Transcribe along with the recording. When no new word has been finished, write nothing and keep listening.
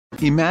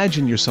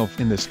Imagine yourself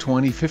in this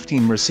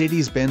 2015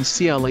 Mercedes-Benz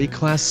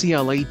CLA-Class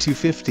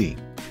CLA250.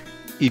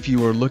 If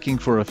you are looking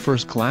for a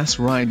first-class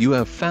ride, you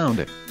have found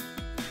it.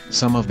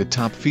 Some of the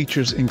top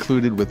features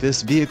included with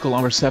this vehicle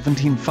are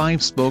 17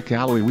 5-spoke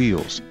alloy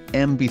wheels,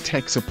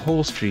 MB-Tex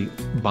upholstery,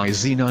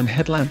 bi-xenon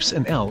headlamps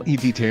and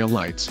LED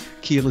taillights,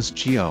 keyless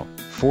GO,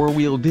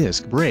 4-wheel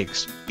disc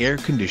brakes, air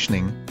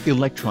conditioning,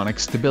 electronic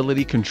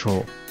stability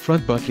control,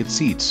 front bucket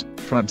seats,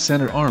 front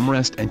center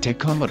armrest and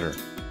tachometer.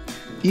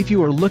 If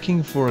you are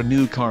looking for a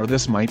new car,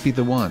 this might be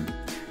the one.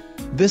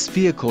 This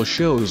vehicle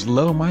shows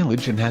low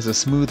mileage and has a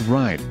smooth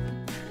ride.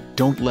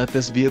 Don't let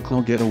this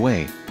vehicle get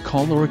away.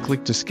 Call or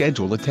click to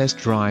schedule a test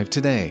drive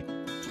today.